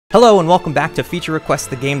Hello and welcome back to Feature Request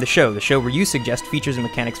the Game, the show where you suggest features and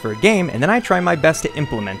mechanics for a game, and then I try my best to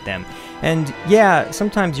implement them. And yeah,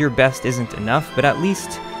 sometimes your best isn't enough, but at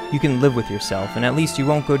least you can live with yourself, and at least you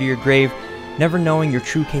won't go to your grave never knowing your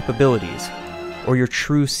true capabilities, or your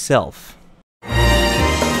true self.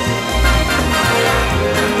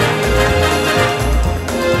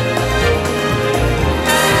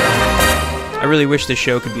 I really wish this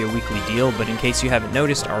show could be a weekly deal, but in case you haven't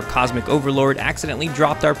noticed, our cosmic overlord accidentally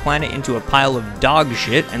dropped our planet into a pile of dog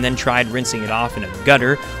shit and then tried rinsing it off in a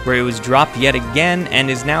gutter, where it was dropped yet again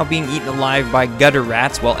and is now being eaten alive by gutter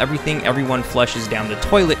rats while everything everyone flushes down the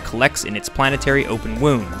toilet collects in its planetary open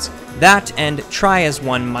wounds. That, and try as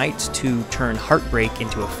one might to turn heartbreak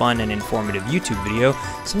into a fun and informative YouTube video,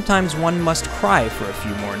 sometimes one must cry for a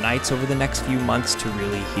few more nights over the next few months to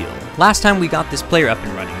really heal. Last time we got this player up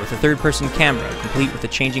and running with a third-person camera, complete with a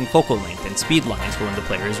changing focal length and speed lines for when the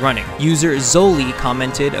player is running. User Zoli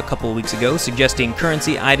commented a couple weeks ago suggesting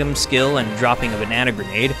currency, item, skill, and dropping a banana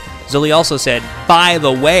grenade. Zoli also said, "By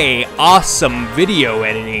the way, awesome video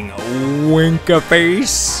editing,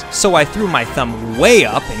 wink-a-face." So I threw my thumb way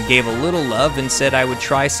up and gave a little love and said I would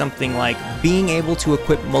try something like being able to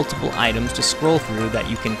equip multiple items to scroll through that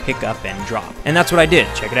you can pick up and drop. And that's what I did,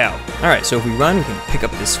 check it out. Alright, so if we run, we can pick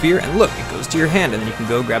up this sphere, and look, it goes to your hand, and then you can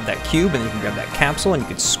go grab that cube, and then you can grab that capsule, and you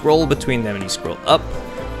can scroll between them, and you scroll up,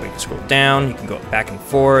 or you can scroll down, you can go back and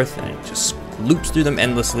forth, and it just loops through them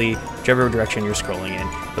endlessly, whichever direction you're scrolling in.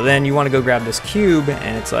 But then you want to go grab this cube,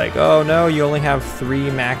 and it's like, oh no, you only have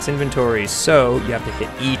 3 max inventories, so you have to hit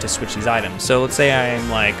E to switch these items. So let's say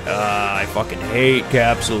I'm like, I fucking hate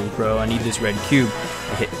capsules, bro, I need this red cube.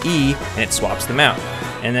 I hit E, and it swaps them out.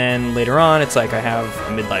 And then later on, it's like I have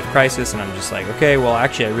a midlife crisis, and I'm just like, okay, well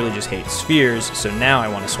actually I really just hate spheres, so now I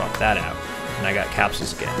want to swap that out. And I got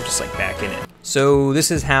capsules again, I'm just like back in it. So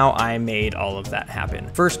this is how I made all of that happen.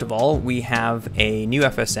 First of all, we have a new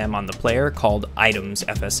FSM on the player called Items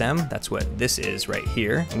FSM. That's what this is right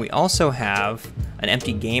here. And we also have an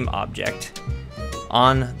empty game object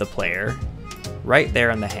on the player right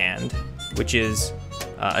there on the hand, which is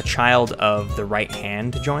a child of the right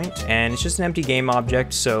hand joint, and it's just an empty game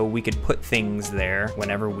object, so we could put things there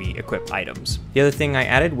whenever we equip items. The other thing I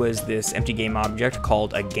added was this empty game object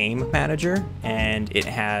called a game manager, and it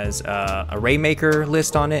has a Arraymaker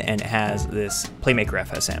list on it, and it has this Playmaker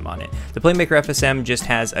FSM on it. The Playmaker FSM just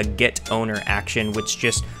has a get owner action, which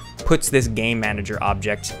just puts this game manager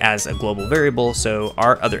object as a global variable, so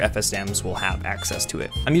our other FSMs will have access to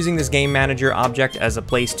it. I'm using this game manager object as a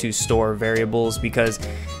place to store variables because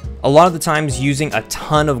a lot of the times using a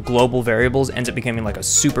ton of global variables ends up becoming like a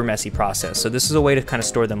super messy process. So this is a way to kind of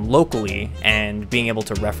store them locally and being able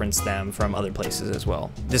to reference them from other places as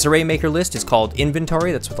well. This Arraymaker list is called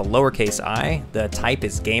inventory, that's with a lowercase I. The type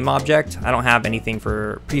is game object. I don't have anything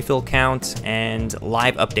for prefill count, and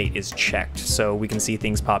live update is checked, so we can see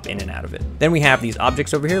things pop in and out of it. Then we have these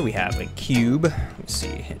objects over here. We have a cube, let's see,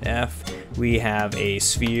 hit F. We have a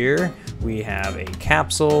sphere, we have a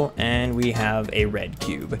capsule, and we have a red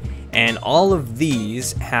cube. And all of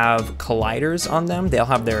these have colliders on them. They'll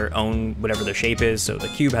have their own, whatever their shape is. So the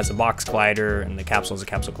cube has a box collider, and the capsule is a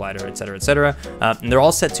capsule collider, etc., etc. And they're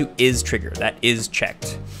all set to is trigger. That is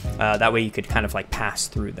checked. That way you could kind of like pass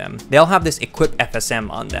through them. They'll have this equip FSM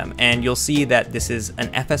on them, and you'll see that this is an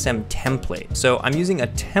FSM template. So I'm using a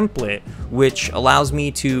template which allows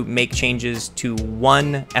me to make changes to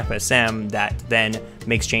one FSM that then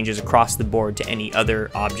makes changes across the board to any other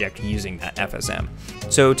object using that FSM.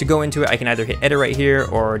 So to go into it, I can either hit edit right here,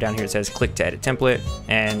 or down here it says click to edit template.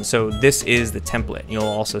 And so this is the template. You'll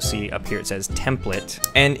also see up here it says template.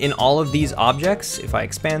 And in all of these objects, if I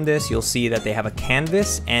expand this, you'll see that they have a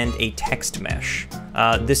canvas and a text mesh.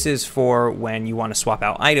 This is for when you want to swap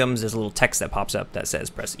out items. There's a little text that pops up that says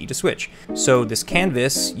press E to switch. So this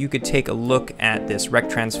canvas, you could take a look at this rect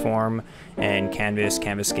transform and canvas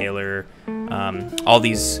scaler, all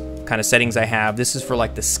these kind of settings I have. This is for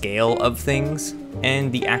like the scale of things,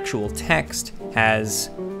 and the actual text has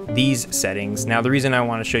these settings. Now the reason I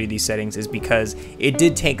want to show you these settings is because it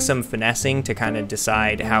did take some finessing to kind of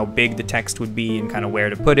decide how big the text would be and kind of where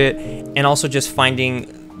to put it, and also just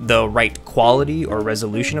finding the right quality or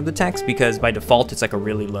resolution of the text, because by default it's like a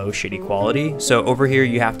really low shitty quality. So over here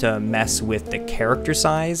you have to mess with the character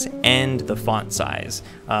size and the font size.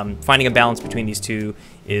 Finding a balance between these two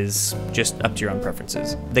is just up to your own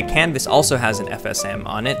preferences. The canvas also has an FSM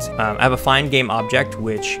on it. I have a find game object,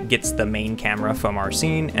 which gets the main camera from our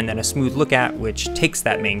scene, and then a smooth look at, which takes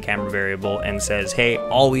that main camera variable and says, hey,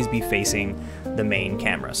 always be facing the main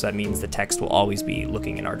camera. So that means the text will always be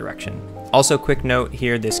looking in our direction. Also, quick note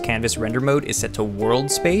here, this canvas render mode is set to world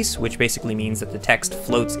space, which basically means that the text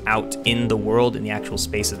floats out in the world, in the actual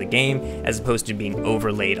space of the game, as opposed to being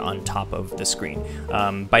overlaid on top of the screen.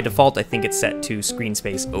 By default, I think it's set to screen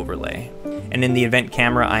space overlay. And in the event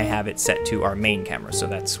camera, I have it set to our main camera, so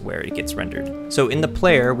that's where it gets rendered. So in the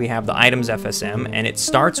player, we have the items FSM, and it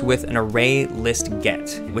starts with an array list get,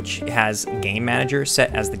 which has game manager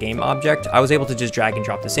set as the game object. I was able to just drag and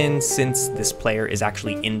drop this in since this player is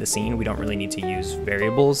actually in the scene. We don't really need to use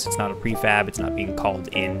variables. It's not a prefab. It's not being called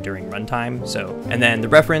in during runtime. So, and then the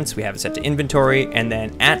reference, we have it set to inventory, and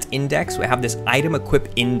then at index, we have this item equip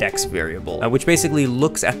index variable, which basically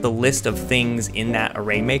looks at the list of things in that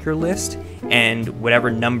Arraymaker list, and whatever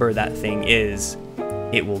number that thing is,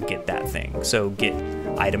 it will get that thing. So get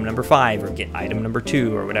item number 5 or get item number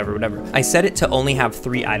 2 or whatever. I set it to only have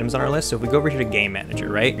 3 items on our list. So if we go over here to game manager,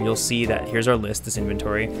 right, you'll see that here's our list, this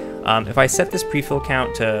inventory. If I set this prefill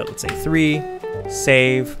count to, let's say 3,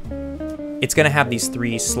 save, it's gonna have these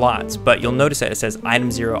 3 slots, but you'll notice that it says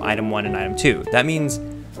item 0, item 1, and item 2. That means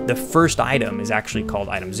the first item is actually called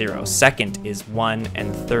item 0, second is 1,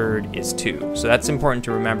 and third is 2. So that's important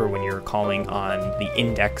to remember when you're calling on the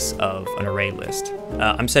index of an array list.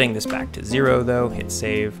 I'm setting this back to 0 though, hit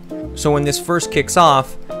save. So when this first kicks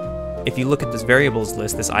off, if you look at this variables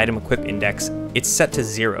list, this item equip index, it's set to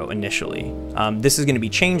 0 initially. This is going to be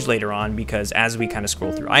changed later on because as we kind of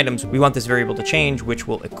scroll through items, we want this variable to change, which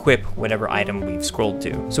will equip whatever item we've scrolled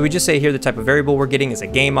to. So we just say here the type of variable we're getting is a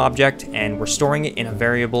game object, and we're storing it in a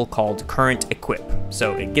variable called current equip.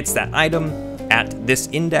 So it gets that item at this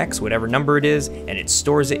index, whatever number it is, and it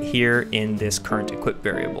stores it here in this current equip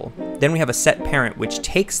variable. Then we have a set parent, which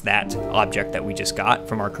takes that object that we just got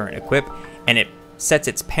from our current equip, and it sets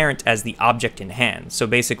its parent as the object in hand. So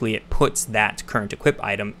basically it puts that current equip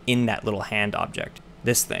item in that little hand object,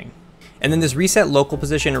 this thing. And then this reset local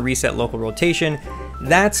position or reset local rotation,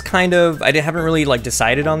 that's kind of, I haven't really like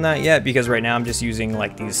decided on that yet because right now I'm just using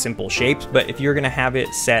like these simple shapes. But if you're gonna have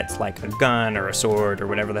it set like a gun or a sword or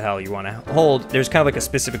whatever the hell you wanna hold, there's kind of like a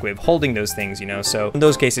specific way of holding those things, you know? So in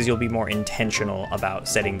those cases, you'll be more intentional about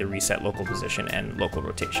setting the reset local position and local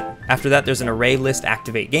rotation. After that, there's an array list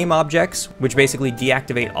activate game objects, which basically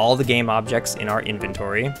deactivate all the game objects in our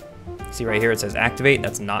inventory. See right here, it says activate,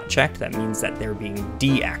 that's not checked. That means that they're being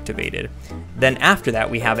deactivated. Then after that,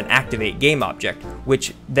 we have an activate game object,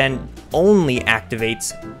 which then only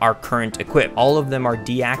activates our current equip. All of them are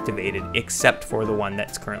deactivated except for the one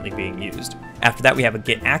that's currently being used. After that, we have a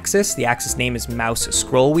get axis. The axis name is mouse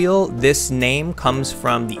scroll wheel. This name comes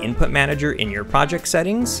from the input manager in your project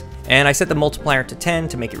settings. And I set the multiplier to 10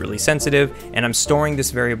 to make it really sensitive, and I'm storing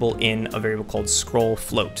this variable in a variable called scroll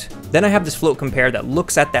float. Then I have this float compare that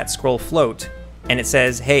looks at that scroll float, and it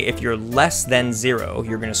says, hey, if you're less than 0,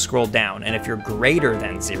 you're gonna scroll down, and if you're greater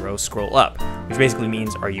than 0, scroll up, which basically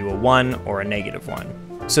means, are you a 1 or a -1?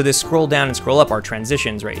 So this scroll down and scroll up are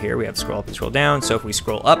transitions right here. We have scroll up and scroll down. So if we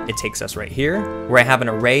scroll up, it takes us right here where I have an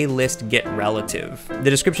array list get relative. The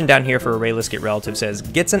description down here for array list get relative says,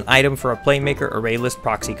 gets an item for a Playmaker array list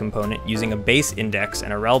proxy component using a base index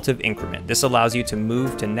and a relative increment. This allows you to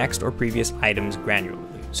move to next or previous items granularly.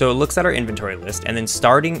 So it looks at our inventory list, and then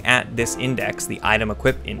starting at this index, the item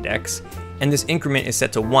equip index, and this increment is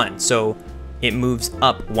set to 1. So it moves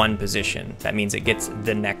up 1 position. That means it gets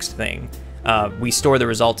the next thing. We store the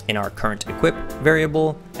result in our current equip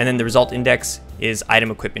variable, and then the result index is item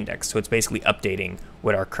equip index. So it's basically updating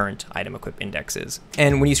what our current item equip index is.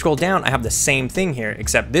 And when you scroll down, I have the same thing here,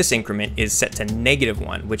 except this increment is set to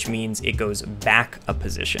 -1, which means it goes back a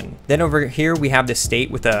position. Then over here, we have this state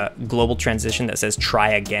with a global transition that says try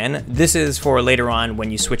again. This is for later on when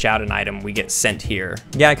you switch out an item, we get sent here.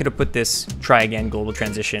 Yeah, I could have put this try again global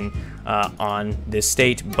transition on this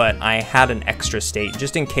state, but I had an extra state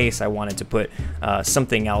just in case I wanted to put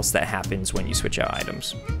something else that happens when you switch out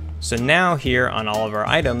items. So now here on all of our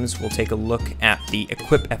items, we'll take a look at the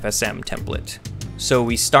Equip Fsm template. So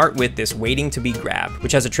we start with this waiting to be grabbed,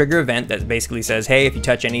 which has a trigger event that basically says, hey, if you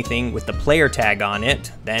touch anything with the player tag on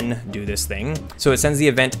it, then do this thing. So it sends the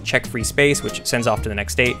event check free space, which sends off to the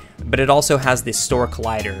next state, but it also has this store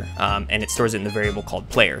collider, and it stores it in the variable called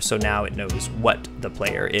player. So now it knows what the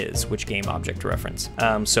player is, which game object to reference.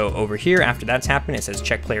 So over here, after that's happened, it says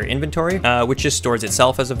check player inventory, which just stores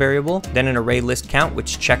itself as a variable. Then an array list count,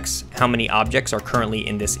 which checks how many objects are currently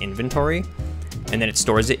in this inventory, and then it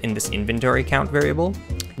stores it in this inventory count variable.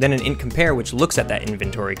 Then an int compare, which looks at that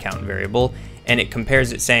inventory count variable, and it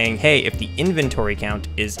compares it saying, hey, if the inventory count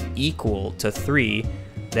is equal to 3,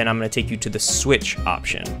 then I'm going to take you to the switch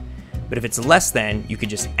option. But if it's less than, you could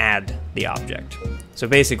just add the object. So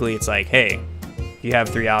basically it's like, hey, if you have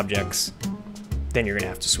 3 objects, then you're going to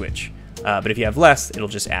have to switch. But if you have less, it'll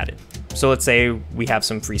just add it. So let's say we have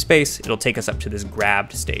some free space, it'll take us up to this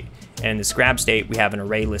grabbed state. And in this grab state, we have an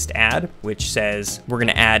array list add, which says we're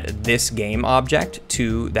gonna add this game object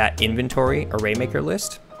to that inventory array maker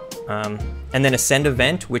list. And then a send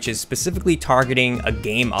event, which is specifically targeting a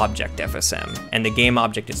game object FSM. And the game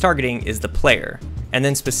object it's targeting is the player. And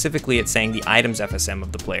then specifically it's saying the items FSM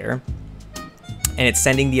of the player. And it's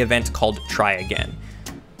sending the event called try again.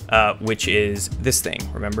 Which is this thing,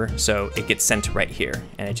 remember? So it gets sent right here,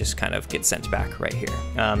 and it just kind of gets sent back right here.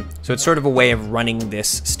 So it's sort of a way of running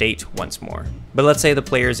this state once more. But let's say the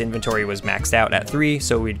player's inventory was maxed out at 3,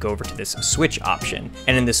 so we'd go over to this switch option.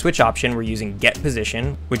 And in the switch option, we're using get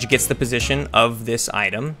position, which gets the position of this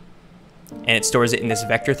item, and it stores it in this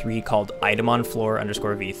vector 3 called item on floor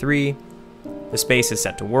underscore v3. The space is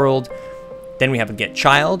set to world. Then we have a get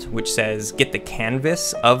child, which says get the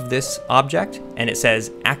canvas of this object, and it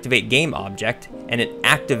says activate game object, and it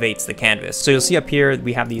activates the canvas. So you'll see up here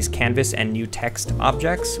we have these canvas and new text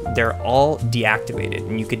objects. They're all deactivated,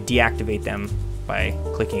 and you could deactivate them by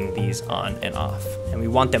clicking these on and off. And we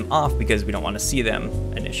want them off because we don't want to see them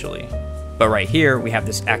initially. But right here we have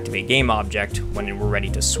this activate game object when we're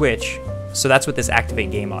ready to switch. So that's what this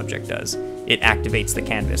activate game object does. It activates the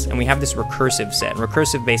canvas, and we have this recursive set. And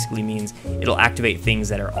recursive basically means it'll activate things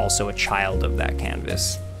that are also a child of that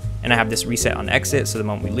canvas. And I have this reset on exit, so the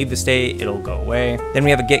moment we leave the state, it'll go away. Then we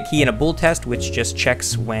have a get key and a bool test, which just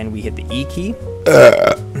checks when we hit the E key.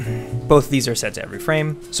 Both of these are set to every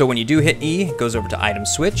frame. So when you do hit E, it goes over to item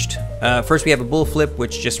switched. First we have a bool flip,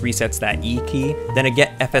 which just resets that E key. Then a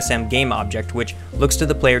get FSM game object, which looks to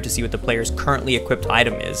the player to see what the player's currently equipped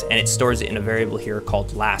item is, and it stores it in a variable here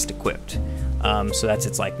called last equipped. So that's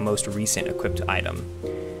its like most recent equipped item.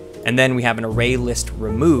 And then we have an array list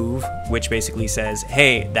remove, which basically says,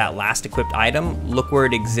 hey, that last equipped item, look where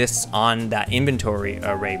it exists on that inventory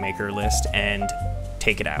array maker list and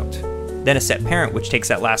take it out. Then a set parent, which takes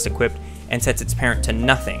that last equipped and sets its parent to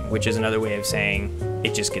nothing, which is another way of saying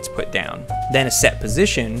it just gets put down. Then a set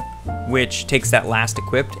position, which takes that last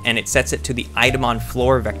equipped and it sets it to the item on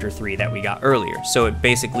floor vector 3 that we got earlier. So it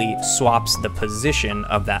basically swaps the position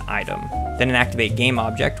of that item. Then an activate game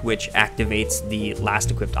object, which activates the last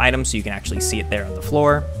equipped item so you can actually see it there on the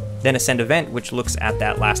floor. Then a send event, which looks at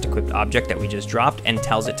that last equipped object that we just dropped and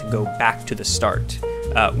tells it to go back to the start,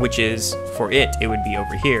 which is, for it would be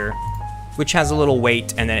over here, which has a little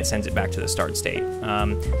wait, and then it sends it back to the start state.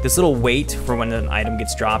 This little wait for when an item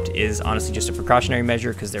gets dropped is honestly just a precautionary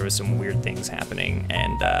measure because there was some weird things happening,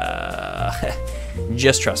 and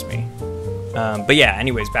just trust me. But yeah,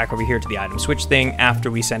 anyways, back over here to the item switch thing.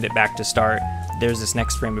 After we send it back to start, there's this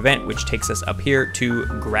next frame event, which takes us up here to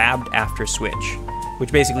grabbed after switch,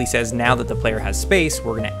 which basically says now that the player has space,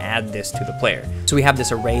 we're gonna add this to the player. So we have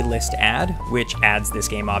this array list add, which adds this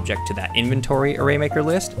game object to that inventory array maker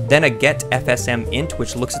list. Then a get FSM int,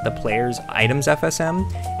 which looks at the player's items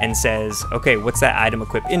FSM and says, okay, what's that item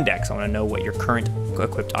equip index? I wanna know what your current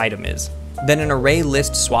equipped item is. Then an array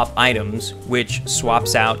list swap items, which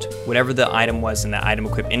swaps out whatever the item was in that item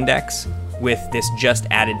equip index with this just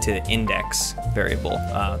added to the index variable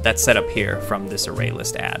that's set up here from this array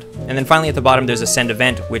list add. And then finally at the bottom there's a send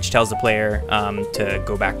event, which tells the player to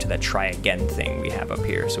go back to that try again thing we have up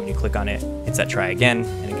here. So when you click on it, it's that try again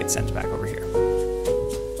and it gets sent back over here.